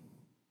pen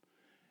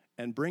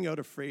and bring out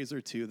a phrase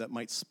or two that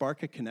might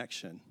spark a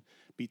connection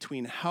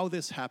between how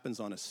this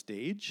happens on a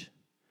stage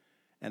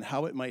and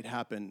how it might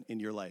happen in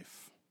your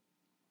life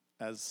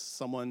as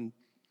someone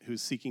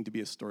who's seeking to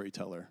be a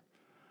storyteller,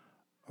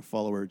 a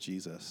follower of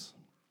Jesus.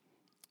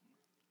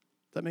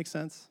 Does that make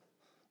sense?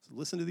 So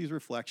listen to these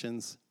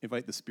reflections,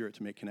 invite the Spirit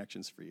to make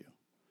connections for you.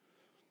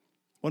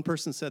 One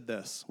person said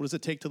this: what does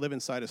it take to live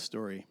inside a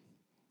story?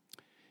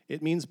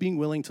 It means being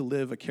willing to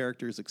live a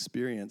character's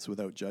experience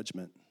without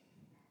judgment.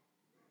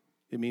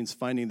 It means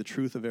finding the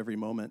truth of every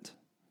moment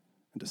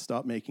and to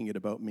stop making it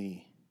about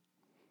me.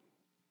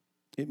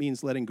 It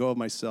means letting go of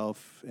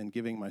myself and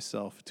giving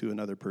myself to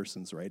another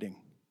person's writing.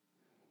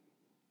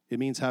 It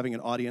means having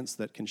an audience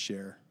that can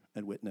share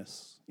and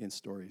witness in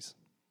stories.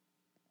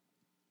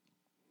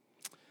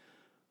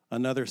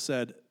 Another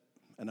said,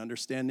 an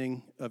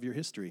understanding of your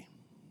history.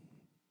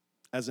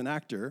 As an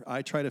actor,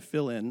 I try to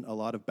fill in a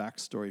lot of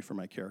backstory for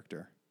my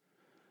character.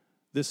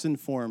 This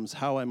informs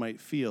how I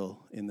might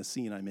feel in the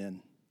scene I'm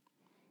in.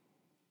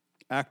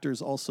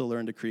 Actors also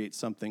learn to create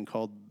something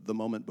called the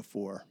moment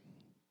before,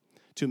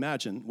 to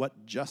imagine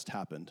what just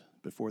happened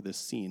before this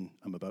scene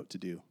I'm about to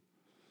do.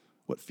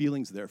 What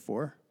feelings,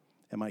 therefore,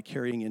 am I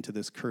carrying into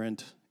this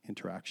current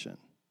interaction?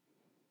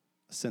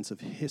 A sense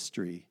of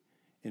history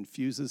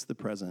infuses the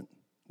present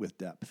with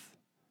depth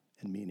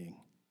and meaning.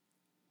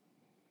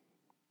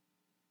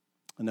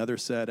 Another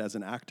said, as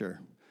an actor,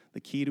 the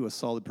key to a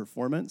solid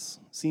performance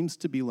seems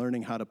to be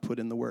learning how to put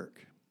in the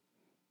work,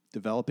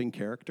 developing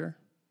character,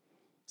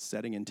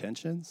 setting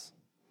intentions,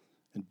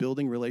 and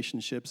building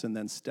relationships, and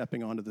then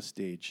stepping onto the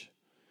stage,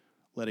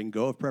 letting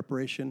go of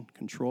preparation,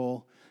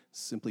 control,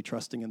 simply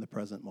trusting in the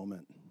present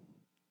moment.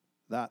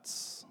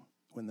 That's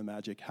when the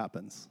magic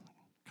happens,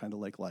 kind of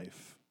like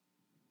life.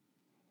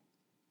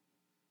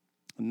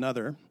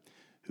 Another,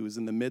 who was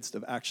in the midst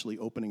of actually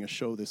opening a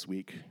show this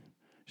week,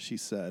 she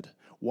said,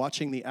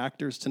 watching the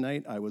actors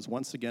tonight, I was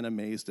once again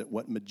amazed at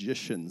what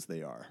magicians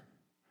they are.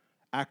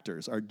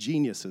 Actors are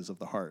geniuses of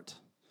the heart.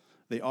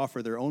 They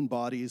offer their own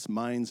bodies,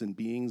 minds, and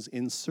beings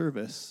in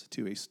service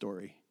to a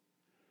story.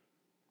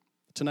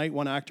 Tonight,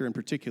 one actor in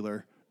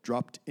particular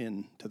dropped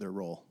into their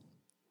role.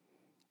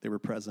 They were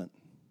present.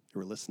 They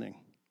were listening.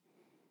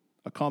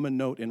 A common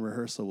note in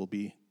rehearsal will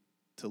be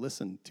to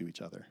listen to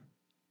each other.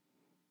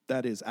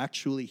 That is,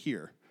 actually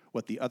hear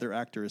what the other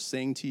actor is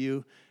saying to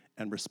you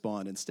and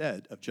respond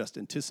instead of just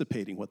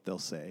anticipating what they'll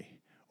say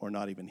or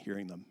not even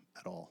hearing them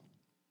at all.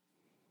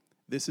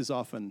 This is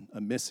often a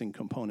missing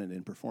component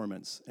in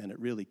performance, and it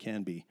really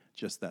can be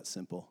just that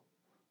simple.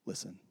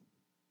 Listen.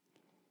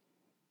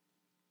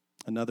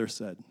 Another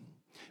said,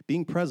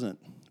 being present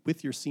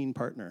with your scene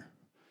partner.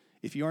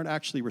 If you aren't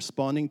actually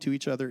responding to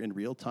each other in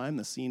real time,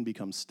 the scene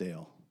becomes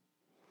stale.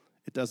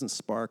 It doesn't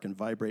spark and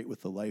vibrate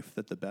with the life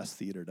that the best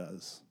theater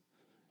does.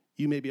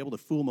 You may be able to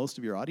fool most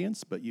of your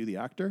audience, but you, the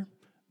actor,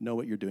 know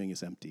what you're doing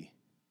is empty.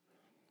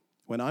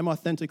 When I'm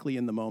authentically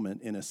in the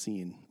moment in a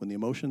scene, when the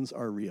emotions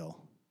are real,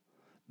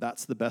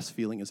 that's the best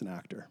feeling as an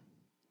actor.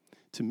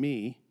 To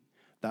me,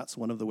 that's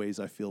one of the ways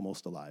I feel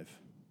most alive.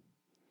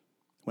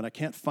 When I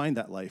can't find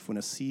that life, when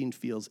a scene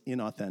feels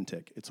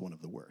inauthentic, it's one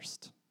of the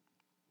worst.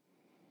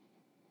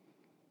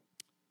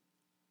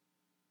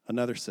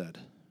 Another said,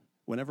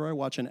 whenever I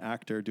watch an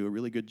actor do a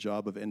really good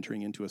job of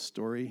entering into a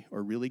story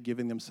or really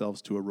giving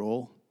themselves to a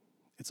role,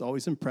 it's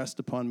always impressed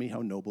upon me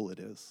how noble it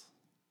is.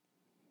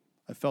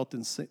 I felt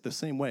in the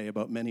same way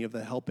about many of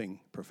the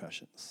helping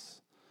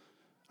professions.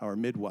 Our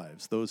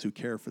midwives, those who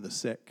care for the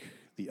sick,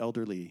 the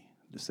elderly,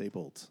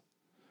 disabled.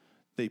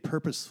 They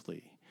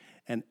purposefully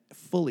and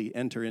fully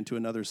enter into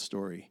another's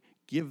story,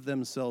 give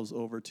themselves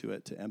over to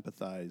it to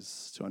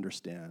empathize, to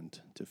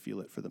understand, to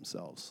feel it for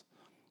themselves.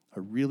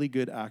 A really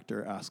good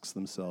actor asks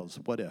themselves,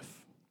 what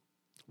if?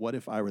 What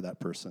if I were that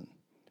person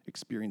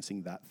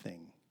experiencing that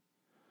thing?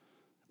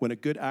 When a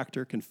good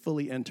actor can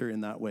fully enter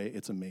in that way,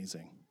 it's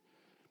amazing.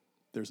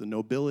 There's a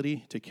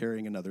nobility to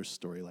carrying another's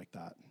story like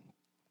that.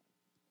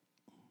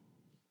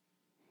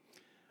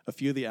 A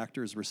few of the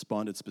actors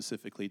responded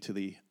specifically to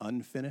the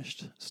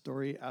unfinished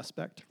story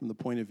aspect from the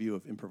point of view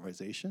of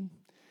improvisation.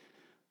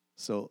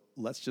 So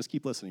let's just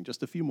keep listening,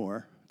 just a few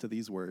more to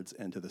these words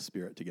and to the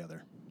Spirit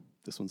together.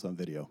 This one's on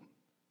video.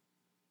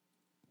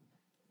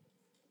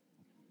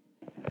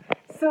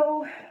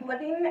 So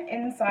living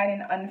inside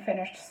an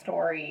unfinished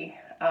story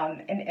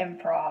in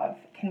improv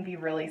can be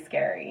really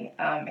scary.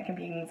 It can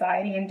be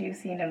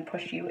anxiety-inducing and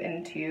push you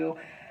into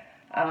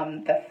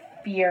the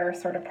fear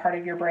sort of part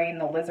of your brain,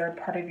 the lizard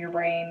part of your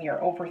brain. You're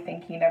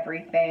overthinking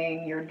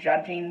everything. You're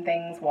judging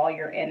things while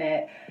you're in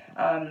it.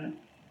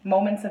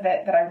 Moments of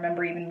it that I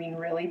remember even being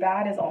really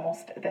bad is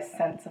almost this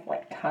sense of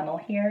like tunnel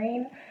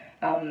hearing.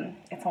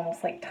 It's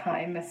almost like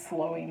time is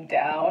slowing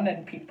down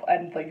and people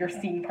and like your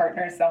scene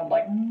partners sound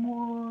like,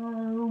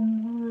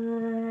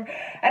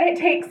 and it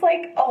takes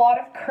like a lot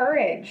of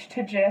courage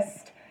to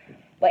just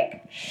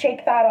like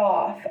shake that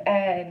off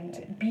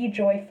and be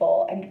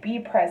joyful and be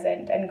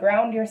present and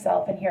ground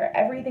yourself and hear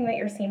everything that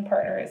your scene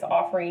partner is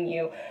offering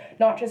you,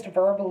 not just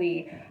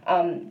verbally,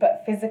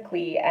 but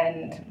physically,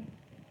 and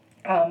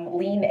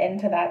lean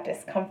into that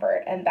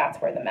discomfort, and that's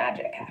where the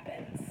magic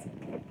happens.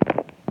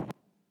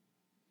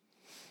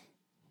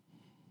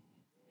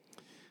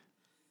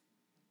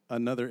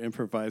 Another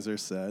improviser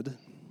said,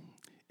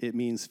 "It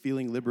means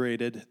feeling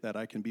liberated that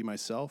I can be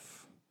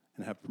myself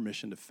and have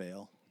permission to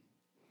fail.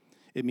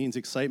 It means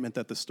excitement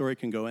that the story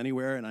can go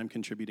anywhere and I'm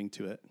contributing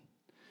to it.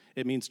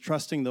 It means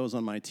trusting those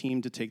on my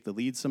team to take the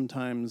lead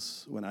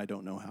sometimes when I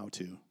don't know how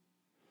to."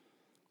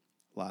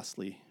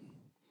 Lastly,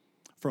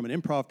 from an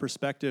improv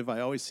perspective, I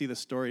always see the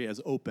story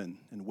as open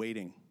and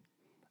waiting.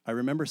 I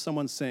remember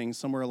someone saying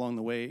somewhere along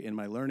the way in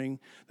my learning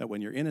that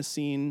when you're in a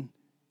scene,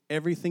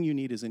 everything you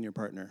need is in your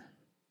partner.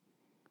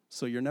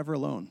 So you're never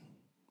alone.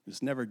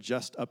 It's never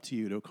just up to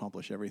you to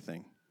accomplish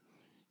everything.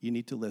 You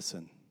need to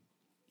listen,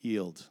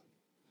 yield,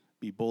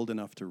 be bold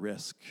enough to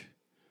risk,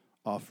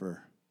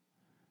 offer,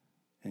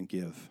 and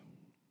give.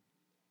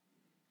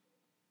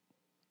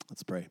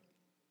 Let's pray.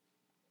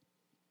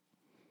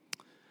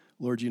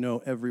 Lord, you know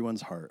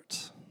everyone's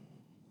heart.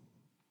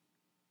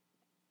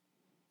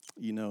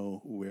 You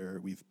know where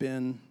we've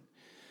been.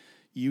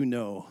 You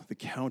know the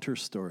counter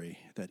story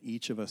that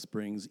each of us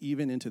brings,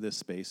 even into this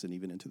space and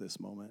even into this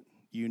moment.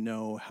 You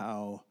know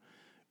how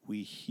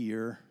we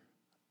hear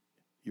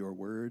your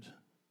word.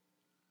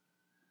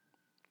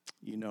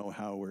 You know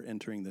how we're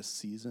entering this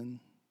season.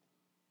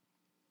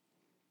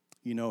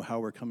 You know how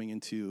we're coming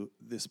into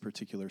this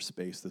particular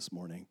space this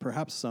morning.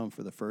 Perhaps some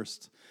for the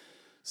first,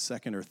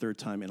 second, or third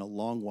time in a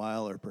long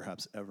while, or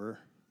perhaps ever.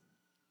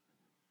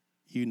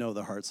 You know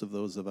the hearts of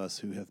those of us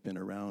who have been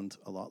around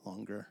a lot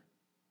longer.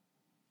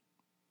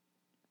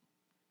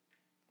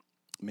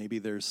 Maybe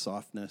there's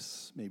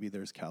softness, maybe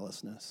there's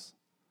callousness.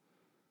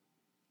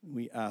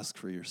 We ask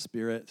for your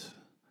Spirit,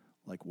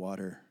 like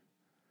water,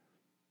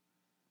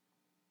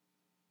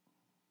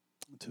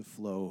 to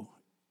flow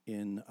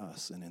in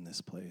us and in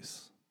this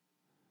place,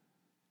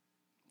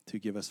 to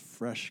give us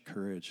fresh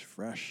courage,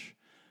 fresh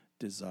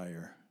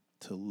desire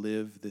to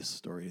live this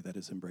story that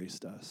has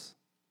embraced us.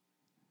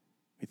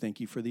 We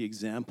thank you for the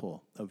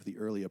example of the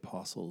early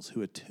apostles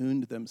who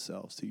attuned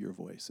themselves to your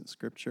voice in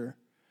Scripture.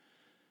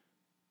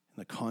 In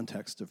the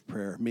context of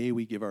prayer, may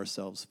we give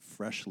ourselves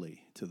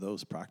freshly to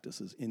those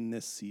practices in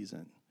this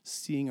season,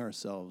 seeing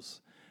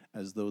ourselves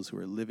as those who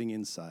are living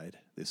inside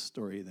this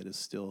story that is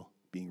still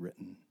being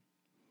written.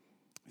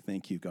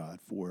 Thank you, God,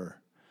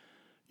 for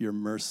your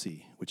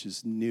mercy, which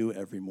is new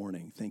every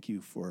morning. Thank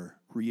you for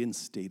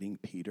reinstating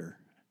Peter.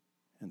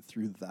 And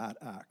through that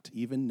act,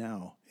 even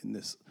now in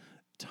this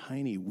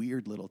tiny,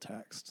 weird little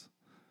text,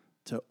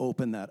 to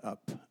open that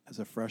up as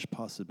a fresh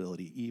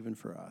possibility, even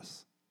for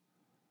us.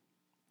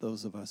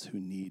 Those of us who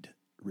need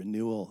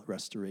renewal,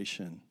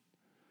 restoration,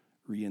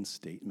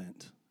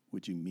 reinstatement,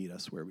 would you meet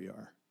us where we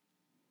are?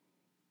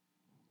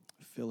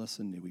 Fill us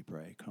anew, we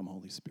pray. Come,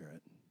 Holy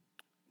Spirit.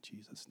 In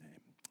Jesus'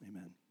 name,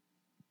 amen.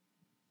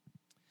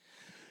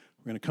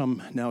 We're going to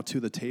come now to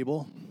the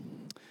table.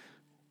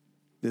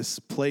 This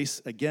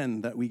place,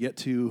 again, that we get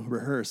to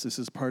rehearse. This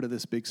is part of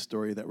this big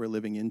story that we're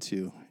living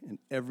into. And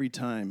every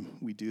time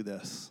we do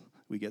this,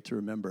 we get to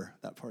remember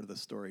that part of the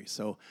story.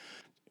 So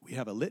we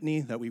have a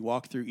litany that we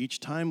walk through each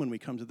time when we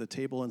come to the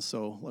table, and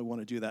so I want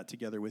to do that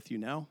together with you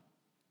now.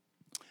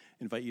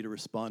 Invite you to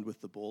respond with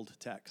the bold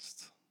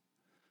text.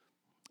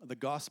 The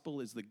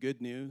gospel is the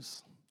good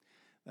news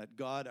that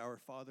God, our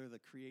Father, the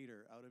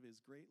Creator, out of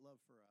his great love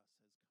for us,